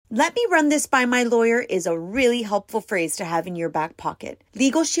Let me run this by my lawyer is a really helpful phrase to have in your back pocket.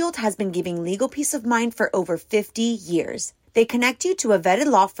 Legal Shield has been giving legal peace of mind for over 50 years. They connect you to a vetted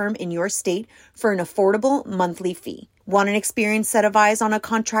law firm in your state for an affordable monthly fee. Want an experienced set of eyes on a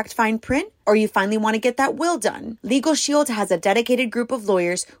contract fine print? Or you finally want to get that will done? Legal Shield has a dedicated group of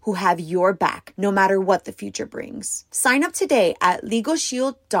lawyers who have your back, no matter what the future brings. Sign up today at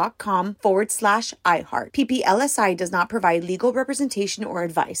LegalShield.com/iHeart. PPLSI does not provide legal representation or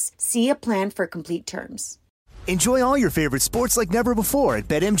advice. See a plan for complete terms. Enjoy all your favorite sports like never before at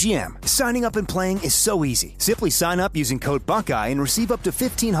BetMGM. Signing up and playing is so easy. Simply sign up using code Buckeye and receive up to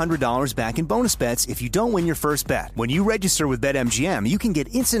 $1,500 back in bonus bets if you don't win your first bet. When you register with BetMGM, you can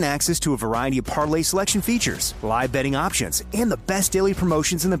get instant access to a variety of parlay selection features, live betting options, and the best daily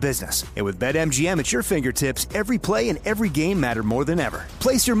promotions in the business. And with BetMGM at your fingertips, every play and every game matter more than ever.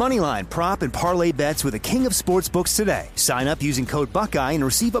 Place your moneyline, prop, and parlay bets with the king of sportsbooks today. Sign up using code Buckeye and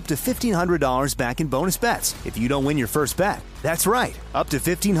receive up to $1,500 back in bonus bets if you don't win your first bet. That's right, up to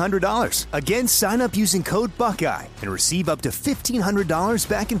 $1,500. Again, sign up using code Buckeye and receive up to $1,500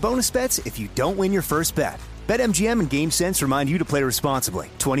 back in bonus bets if you don't win your first bet. BetMGM and GameSense remind you to play responsibly.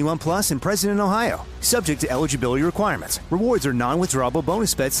 21 plus and present in Ohio. Subject to eligibility requirements. Rewards are non-withdrawable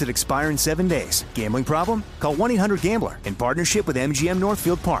bonus bets that expire in 7 days. Gambling problem? Call 1-800-GAMBLER in partnership with MGM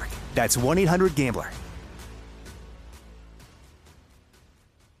Northfield Park. That's 1-800-GAMBLER.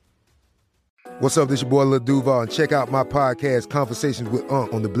 What's up, this your boy Lil Duval, and check out my podcast, Conversations with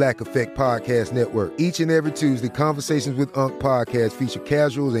Unc, on the Black Effect Podcast Network. Each and every Tuesday, Conversations with Unc podcast feature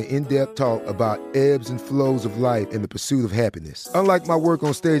casual and in-depth talk about ebbs and flows of life and the pursuit of happiness. Unlike my work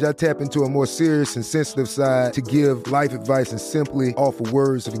on stage, I tap into a more serious and sensitive side to give life advice and simply offer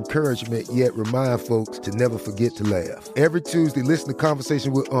words of encouragement, yet remind folks to never forget to laugh. Every Tuesday, listen to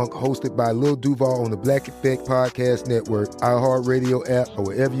Conversation with Unc, hosted by Lil Duval on the Black Effect Podcast Network, iHeartRadio app, or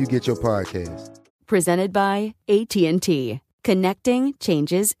wherever you get your podcasts. Presented by AT&T. Connecting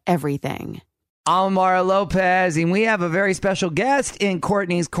changes everything. I'm Mario Lopez, and we have a very special guest in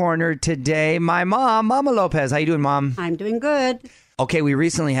Courtney's Corner today. My mom, Mama Lopez. How you doing, Mom? I'm doing good. Okay, we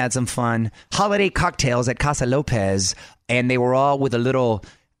recently had some fun holiday cocktails at Casa Lopez, and they were all with a little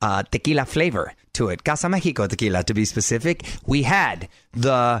tequila flavor to it. Casa Mexico tequila, to be specific. We had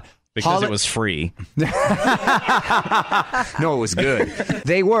the... Because it was free. No, it was good.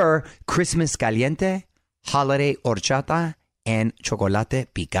 They were Christmas Caliente, Holiday Horchata, and Chocolate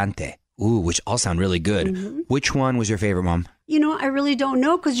Picante. Ooh, which all sound really good. Mm-hmm. Which one was your favorite, Mom? You know, I really don't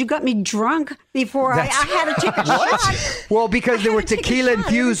know because you got me drunk before I had to take a shot. Well, because they were tequila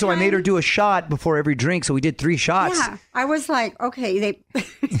infused, so I made her do a shot before every drink. So we did 3 shots. Yeah, I was like, okay,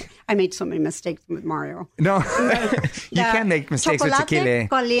 I made so many mistakes with Mario. No, you can make mistakes with tequila.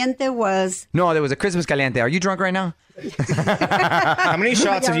 Caliente was... No, there was a Christmas Caliente. Are you drunk right now? How many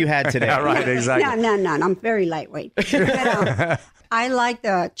shots have you had today? Yeah, right, exactly. No, I'm very lightweight. But, I like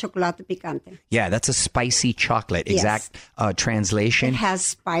the Chocolate Picante. Yeah, that's a spicy chocolate. Exact translation. It has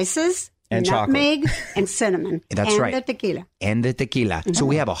spices, and nutmeg, chocolate. and cinnamon. That's right. And the tequila. And the tequila. Mm-hmm. So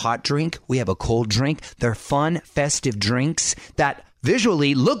we have a hot drink. We have a cold drink. They're fun, festive drinks that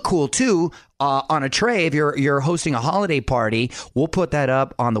visually look cool, too, on a tray. If you're hosting a holiday party, we'll put that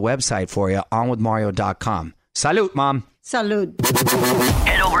up on the website for you, onwithmario.com. Salud, Mom. Salud.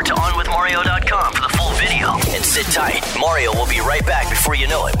 Head over to onwithmario.com for the full video and sit tight. Mario will be right back before you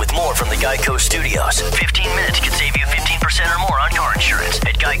know it with more from the Geico Studios. 15 minutes could save you 15% or more on car insurance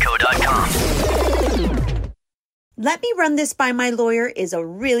at geico.com. Let me run this by my lawyer is a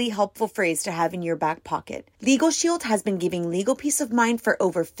really helpful phrase to have in your back pocket. Legal Shield has been giving legal peace of mind for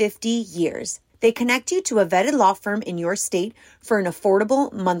over 50 years. They connect you to a vetted law firm in your state for an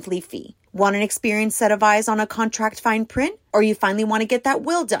affordable monthly fee. Want an experienced set of eyes on a contract fine print? Or you finally want to get that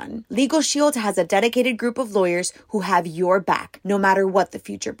will done? Legal Shield has a dedicated group of lawyers who have your back, no matter what the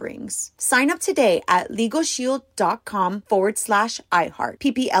future brings. Sign up today at LegalShield.com/iHeart.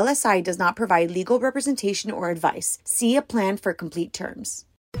 PPLSI does not provide legal representation or advice. See a plan for complete terms.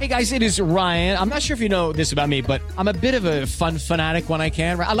 Hey guys, it is Ryan. I'm not sure if you know this about me, but I'm a bit of a fun fanatic when I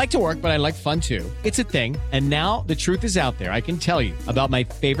can. I like to work, but I like fun too. It's a thing. And now the truth is out there. I can tell you about my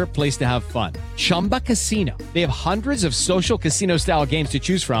favorite place to have fun. Chumba Casino. They have hundreds of social casino style games to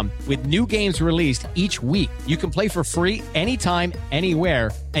choose from with new games released each week. You can play for free anytime,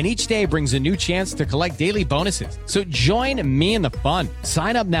 anywhere. And each day brings a new chance to collect daily bonuses. So join me in the fun.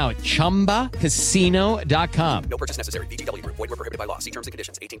 Sign up now at ChumbaCasino.com. No purchase necessary. VGW Group. Void where prohibited by law. See terms and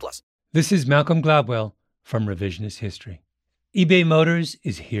conditions. 18 plus. This is Malcolm Gladwell from Revisionist History. eBay Motors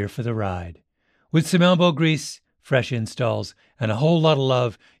is here for the ride. With some elbow grease, fresh installs, and a whole lot of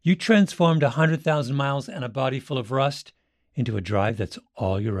love, you transformed 100,000 miles and a body full of rust into a drive that's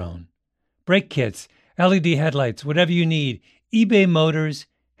all your own. Brake kits, LED headlights, whatever you need, eBay Motors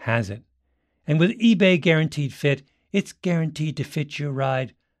has it. And with eBay Guaranteed Fit, it's guaranteed to fit your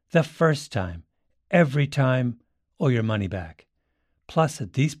ride the first time, every time, or your money back. Plus,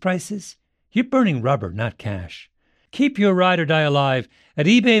 at these prices, you're burning rubber, not cash. Keep your ride or die alive at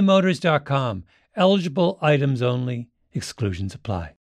ebaymotors.com. Eligible items only. Exclusions apply.